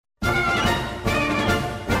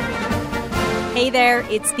Hey there,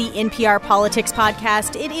 it's the NPR Politics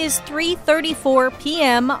Podcast. It is 3:34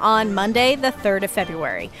 p.m. on Monday, the 3rd of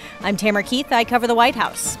February. I'm Tamara Keith. I cover the White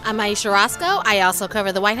House. I'm Aisha Roscoe. I also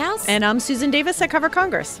cover the White House. And I'm Susan Davis. I cover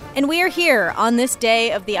Congress. And we are here on this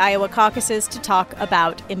day of the Iowa caucuses to talk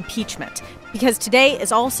about impeachment. Because today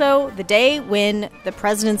is also the day when the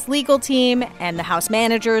president's legal team and the House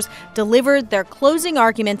managers delivered their closing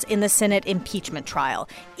arguments in the Senate impeachment trial.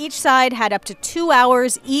 Each side had up to 2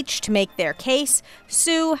 hours each to make their case.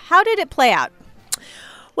 Sue, how did it play out?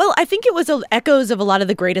 Well, I think it was echoes of a lot of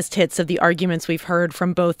the greatest hits of the arguments we've heard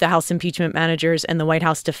from both the House impeachment managers and the White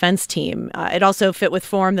House defense team. It also fit with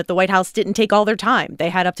form that the White House didn't take all their time. They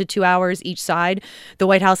had up to 2 hours each side. The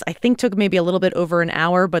White House, I think, took maybe a little bit over an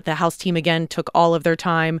hour, but the House team, again, took all of their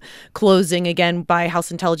time. Closing, again, by House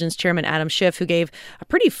Intelligence Chairman Adam Schiff, who gave a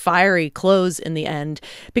pretty fiery close in the end,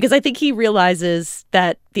 because I think he realizes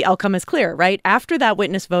that the outcome is clear, right? After that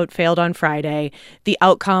witness vote failed on Friday, the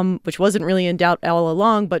outcome, which wasn't really in doubt all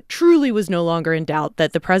along, but truly was no longer in doubt,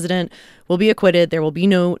 that the president will be acquitted. There will be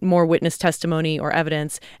no more witness testimony or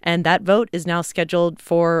evidence. And that vote is now scheduled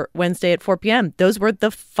for Wednesday at 4 p.m. Those were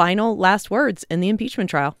the final last words in the impeachment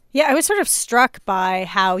trial. Yeah, I was sort of struck by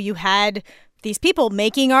how you had these people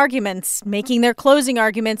making arguments, making their closing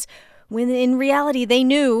arguments, when in reality they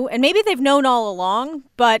knew, and maybe they've known all along,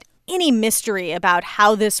 but any mystery about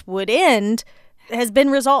how this would end has been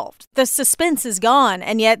resolved. The suspense is gone,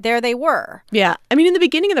 and yet there they were. Yeah. I mean, in the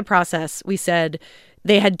beginning of the process, we said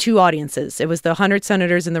they had two audiences. It was the 100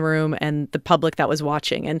 senators in the room and the public that was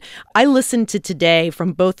watching. And I listened to today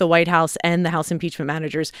from both the White House and the House impeachment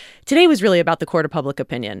managers. Today was really about the court of public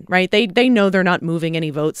opinion, right? They know they're not moving any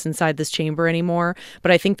votes inside this chamber anymore, but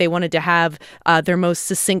I think they wanted to have their most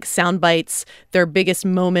succinct sound bites, their biggest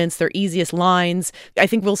moments, their easiest lines. I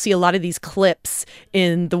think we'll see a lot of these clips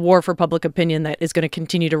in the war for public opinion that is going to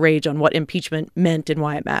continue to rage on what impeachment meant and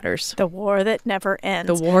why it matters. The war that never ends.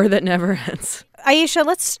 The war that never ends. Aisha,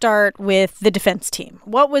 let's start with the defense team.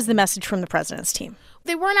 What was the message from the president's team?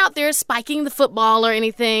 They weren't out there spiking the football or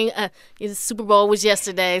anything. The Super Bowl was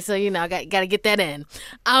yesterday, so, got to get that in.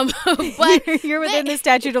 But You're within the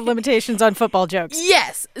statute of limitations on football jokes.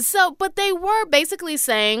 Yes. But they were basically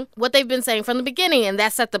saying what they've been saying from the beginning, and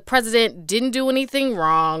that's that the president didn't do anything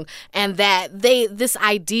wrong, and that this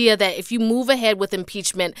idea that if you move ahead with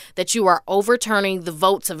impeachment, that you are overturning the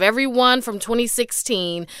votes of everyone from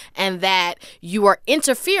 2016, and that you are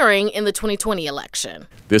interfering in the 2020 election.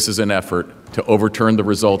 This is an effort to overturn the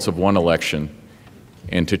results of one election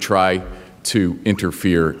and to try to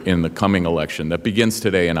interfere in the coming election that begins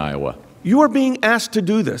today in Iowa. You are being asked to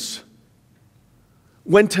do this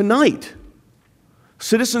when tonight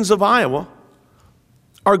citizens of Iowa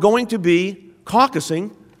are going to be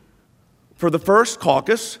caucusing for the first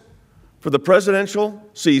caucus for the presidential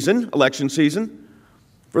season, election season,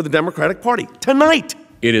 for the Democratic Party. Tonight!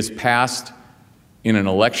 It is passed in an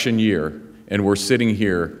election year, and we're sitting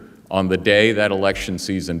here on the day that election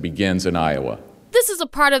season begins in Iowa. This is a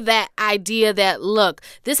part of that idea that, look,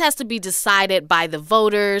 this has to be decided by the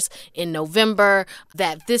voters in November,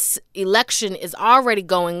 that this election is already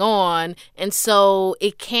going on, and so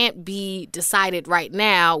it can't be decided right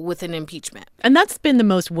now with an impeachment. And that's been the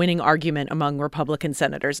most winning argument among Republican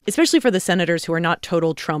senators, especially for the senators who are not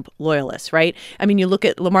total Trump loyalists, right? I mean, you look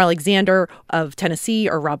at Lamar Alexander of Tennessee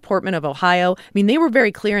or Rob Portman of Ohio. I mean, they were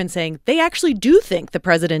very clear in saying they actually do think the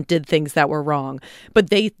president did things that were wrong, but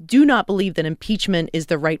they do not believe that impeachment is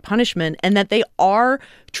the right punishment, and that they are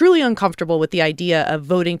truly uncomfortable with the idea of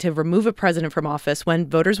voting to remove a president from office when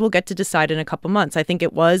voters will get to decide in a couple months. I think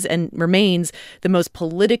it was and remains the most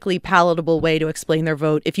politically palatable way to explain their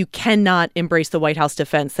vote if you cannot embrace the White House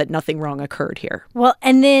defense that nothing wrong occurred here. Well,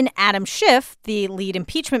 and then Adam Schiff, the lead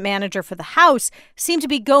impeachment manager for the House, seemed to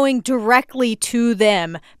be going directly to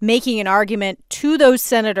them, making an argument to those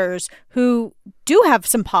senators who do have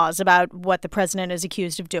some pause about what the president is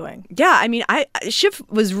accused of doing. Yeah, I mean, Schiff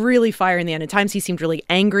was really fire in the end. At times he seemed really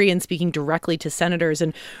angry and speaking directly to senators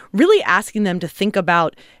and really asking them to think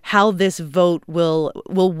about how this vote will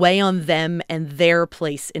weigh on them and their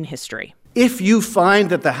place in history. If you find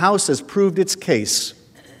that the House has proved its case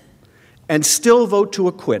and still vote to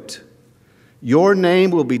acquit, your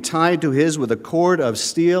name will be tied to his with a cord of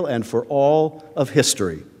steel and for all of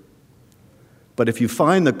history. But if you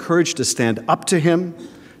find the courage to stand up to him,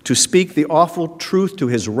 to speak the awful truth to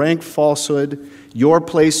his rank falsehood, your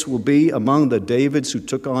place will be among the Davids who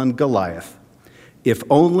took on Goliath. If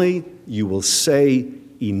only you will say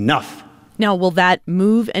enough. Now, will that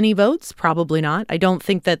move any votes? Probably not. I don't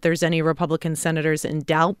think that there's any Republican senators in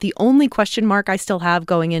doubt. The only question mark I still have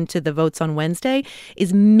going into the votes on Wednesday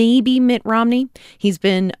is maybe Mitt Romney. He's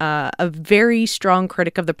been a very strong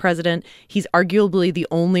critic of the president. He's arguably the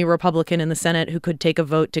only Republican in the Senate who could take a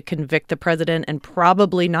vote to convict the president and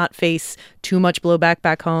probably not face too much blowback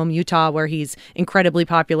back home, Utah, where he's incredibly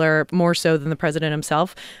popular, more so than the president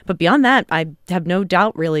himself. But beyond that, I have no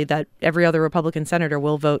doubt really that every other Republican senator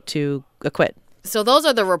will vote to acquit. So those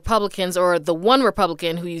are the Republicans, or the one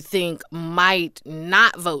Republican who you think might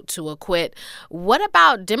not vote to acquit. What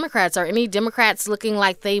about Democrats? Are any Democrats looking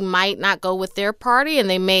like they might not go with their party and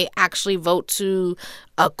they may actually vote to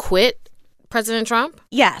acquit President Trump?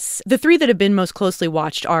 Yes. The three that have been most closely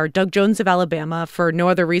watched are Doug Jones of Alabama, for no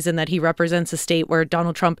other reason that he represents a state where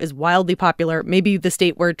Donald Trump is wildly popular, maybe the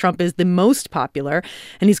state where Trump is the most popular,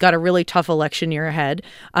 and he's got a really tough election year ahead.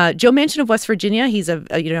 Joe Manchin of West Virginia, he's a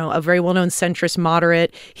very well-known centrist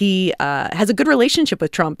moderate. He has a good relationship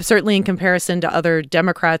with Trump, certainly in comparison to other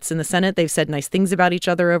Democrats in the Senate. They've said nice things about each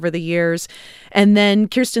other over the years. And then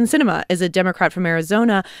Kyrsten Sinema is a Democrat from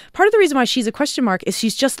Arizona. Part of the reason why she's a question mark is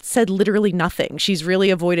she's just said literally nothing. She's really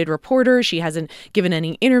avoided reporters. She hasn't given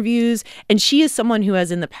any interviews. And she is someone who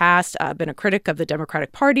has in the past been a critic of the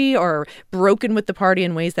Democratic Party or broken with the party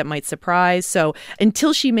in ways that might surprise. So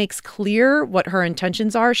until she makes clear what her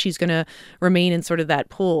intentions are, she's going to remain in sort of that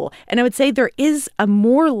pool. And I would say there is a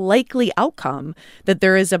more likely outcome that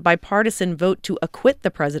there is a bipartisan vote to acquit the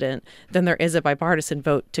president than there is a bipartisan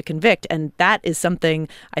vote to convict. And that is something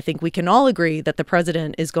I think we can all agree that the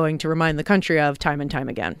president is going to remind the country of time and time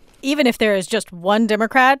again. Even if there is just one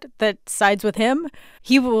Democrat that sides with him,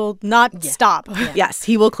 he will not stop. Yeah. Yes,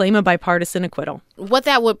 he will claim a bipartisan acquittal. What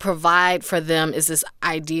that would provide for them is this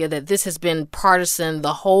idea that this has been partisan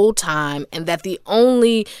the whole time, and that the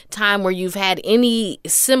only time where you've had any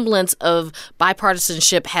semblance of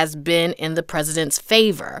bipartisanship has been in the president's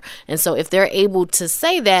favor. And so if they're able to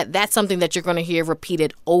say that, that's something that you're going to hear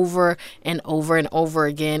repeated over and over and over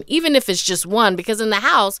again, even if it's just one, because in the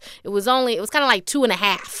House, it was kind of like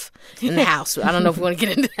 2.5 in the House. I don't know if we want to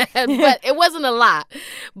get into that, but it wasn't a lot.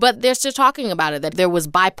 But they're still talking about it, that there was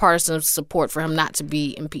bipartisan support for him not to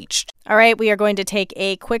be impeached. All right, we are going to take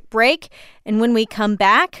a quick break. And when we come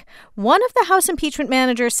back, one of the House impeachment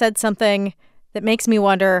managers said something that makes me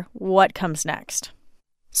wonder what comes next.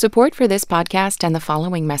 Support for this podcast and the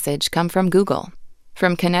following message come from Google.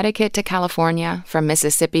 From Connecticut to California, from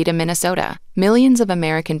Mississippi to Minnesota, millions of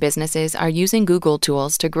American businesses are using Google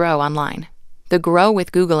tools to grow online. The Grow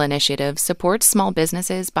with Google initiative supports small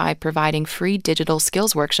businesses by providing free digital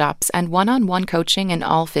skills workshops and one-on-one coaching in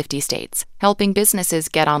all 50 states, helping businesses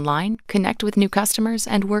get online, connect with new customers,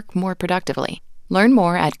 and work more productively. Learn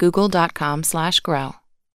more at google.com/grow.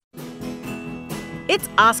 It's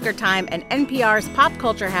Oscar time, and NPR's Pop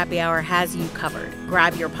Culture Happy Hour has you covered.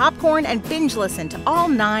 Grab your popcorn and binge listen to all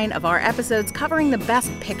 9 of our episodes covering the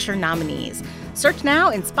Best Picture nominees. Search now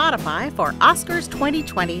in Spotify for Oscars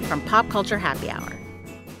 2020 from Pop Culture Happy Hour.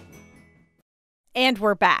 And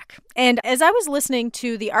we're back. And as I was listening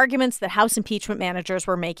to the arguments that House impeachment managers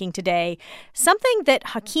were making today, something that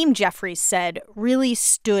Hakeem Jeffries said really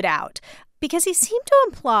stood out, because he seemed to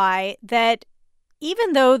imply that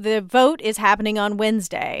even though the vote is happening on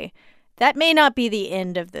Wednesday, that may not be the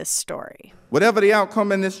end of this story. Whatever the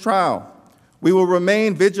outcome in this trial, we will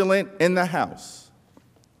remain vigilant in the House.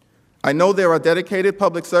 I know there are dedicated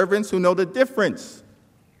public servants who know the difference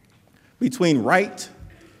between right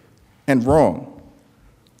and wrong.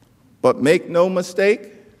 But make no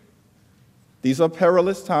mistake, these are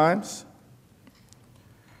perilous times.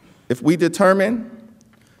 If we determine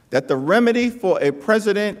that the remedy for a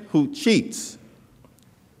president who cheats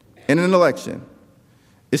in an election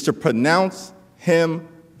is to pronounce him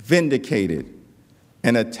vindicated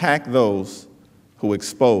and attack those who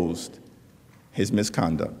exposed his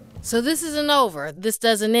misconduct. So this isn't over. This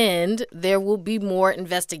doesn't end. There will be more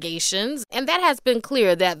investigations. And that has been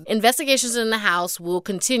clear, that investigations in the House will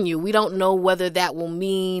continue. We don't know whether that will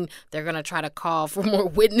mean they're going to try to call for more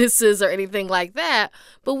witnesses or anything like that.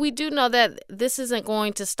 But we do know that this isn't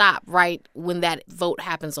going to stop right when that vote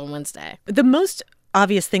happens on Wednesday. The most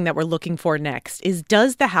obvious thing that we're looking for next is,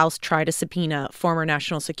 does the House try to subpoena former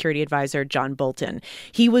National Security Advisor John Bolton?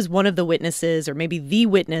 He was one of the witnesses, or maybe the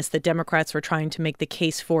witness, that Democrats were trying to make the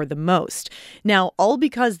case for the most. Now, all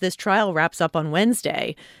because this trial wraps up on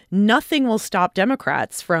Wednesday nothing will stop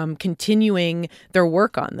Democrats from continuing their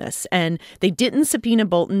work on this. And they didn't subpoena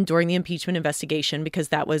Bolton during the impeachment investigation because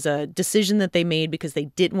that was a decision that they made because they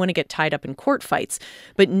didn't want to get tied up in court fights.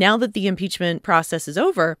 But now that the impeachment process is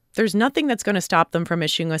over, there's nothing that's going to stop them from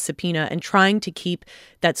issuing a subpoena and trying to keep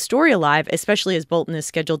that story alive, especially as Bolton is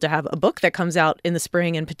scheduled to have a book that comes out in the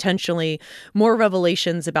spring and potentially more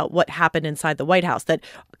revelations about what happened inside the White House that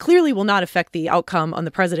clearly will not affect the outcome on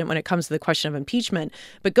the president when it comes to the question of impeachment,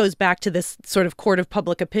 but goes back to this sort of court of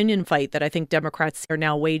public opinion fight that I think Democrats are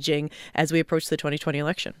now waging as we approach the 2020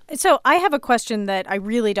 election. So I have a question that I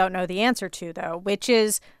really don't know the answer to, though, which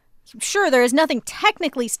is, sure, there is nothing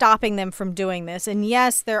technically stopping them from doing this. And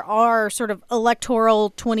yes, there are sort of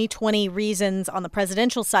electoral 2020 reasons on the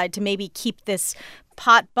presidential side to maybe keep this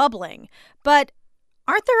pot bubbling. But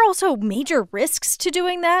aren't there also major risks to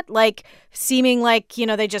doing that? Like seeming like,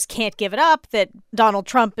 they just can't give it up, that Donald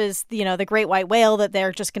Trump is, the great white whale that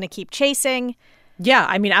they're just going to keep chasing. Yeah,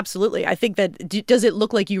 I mean, absolutely. I think that does it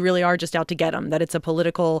look like you really are just out to get them, that it's a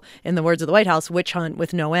political, in the words of the White House, witch hunt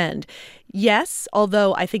with no end? Yes,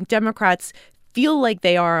 although I think Democrats feel like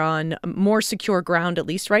they are on more secure ground, at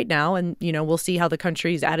least right now. And, we'll see how the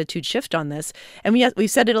country's attitude shift on this. And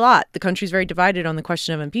we've said it a lot. The country's very divided on the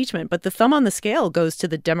question of impeachment. But the thumb on the scale goes to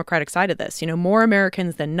the Democratic side of this. More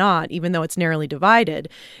Americans than not, even though it's narrowly divided,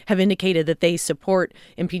 have indicated that they support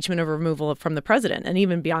impeachment or removal from the president. And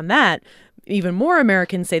even beyond that, even more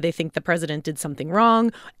Americans say they think the president did something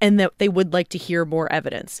wrong and that they would like to hear more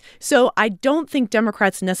evidence. So I don't think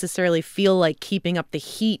Democrats necessarily feel like keeping up the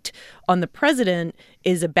heat on the president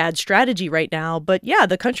is a bad strategy right now. But yeah,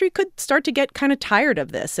 the country could start to get kind of tired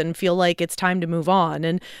of this and feel like it's time to move on.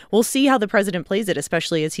 And we'll see how the president plays it,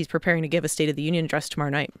 especially as he's preparing to give a State of the Union address tomorrow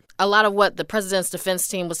night. A lot of what the president's defense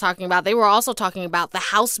team was talking about, they were also talking about the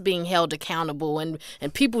House being held accountable and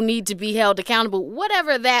people need to be held accountable,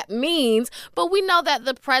 whatever that means. But we know that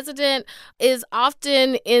the president is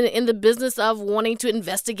often in the business of wanting to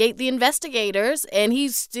investigate the investigators. And he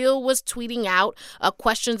still was tweeting out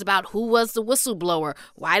questions about who was the whistleblower.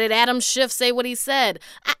 Why did Adam Schiff say what he said?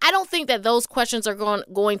 I don't think that those questions are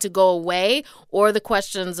going to go away, or the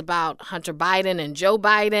questions about Hunter Biden and Joe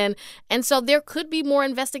Biden. And so there could be more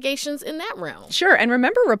investigations in that realm. Sure. And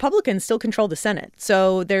remember, Republicans still control the Senate.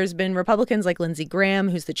 So there's been Republicans like Lindsey Graham,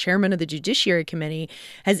 who's the chairman of the Judiciary Committee,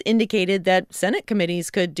 has indicated that Senate committees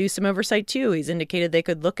could do some oversight, too. He's indicated they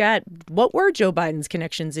could look at what were Joe Biden's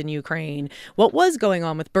connections in Ukraine, what was going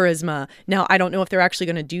on with Burisma. Now, I don't know if they're actually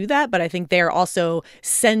going to do that, but I think they're also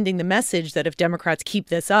sending the message that if Democrats keep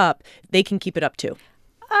this up, they can keep it up, too.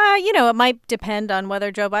 It might depend on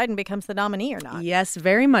whether Joe Biden becomes the nominee or not. Yes,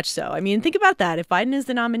 very much so. I mean, think about that. If Biden is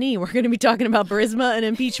the nominee, we're going to be talking about Burisma and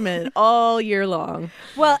impeachment all year long.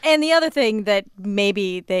 Well, and the other thing that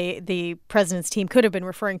maybe the president's team could have been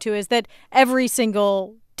referring to is that every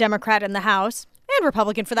single Democrat in the House, and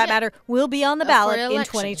Republican for that matter, will be on the ballot in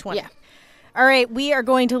 2020. Yeah. All right, we are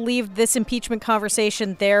going to leave this impeachment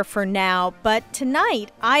conversation there for now. But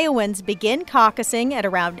tonight, Iowans begin caucusing at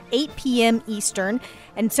around 8 p.m. Eastern.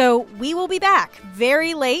 And so we will be back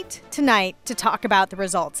very late tonight to talk about the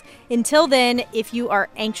results. Until then, if you are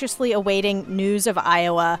anxiously awaiting news of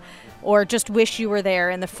Iowa, or just wish you were there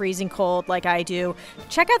in the freezing cold like I do,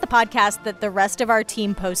 check out the podcast that the rest of our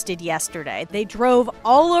team posted yesterday. They drove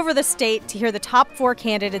all over the state to hear the top 4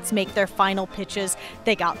 candidates make their final pitches.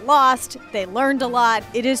 They got lost. They learned a lot.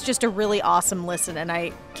 It is just a really awesome listen, and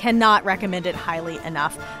I cannot recommend it highly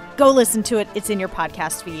enough. Go listen to it. It's in your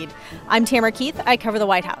podcast feed. I'm Tamara Keith. I cover the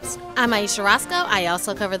White House. I'm Aisha Roscoe. I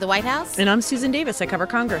also cover the White House. And I'm Susan Davis. I cover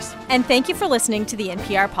Congress. And thank you for listening to the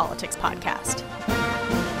NPR Politics Podcast.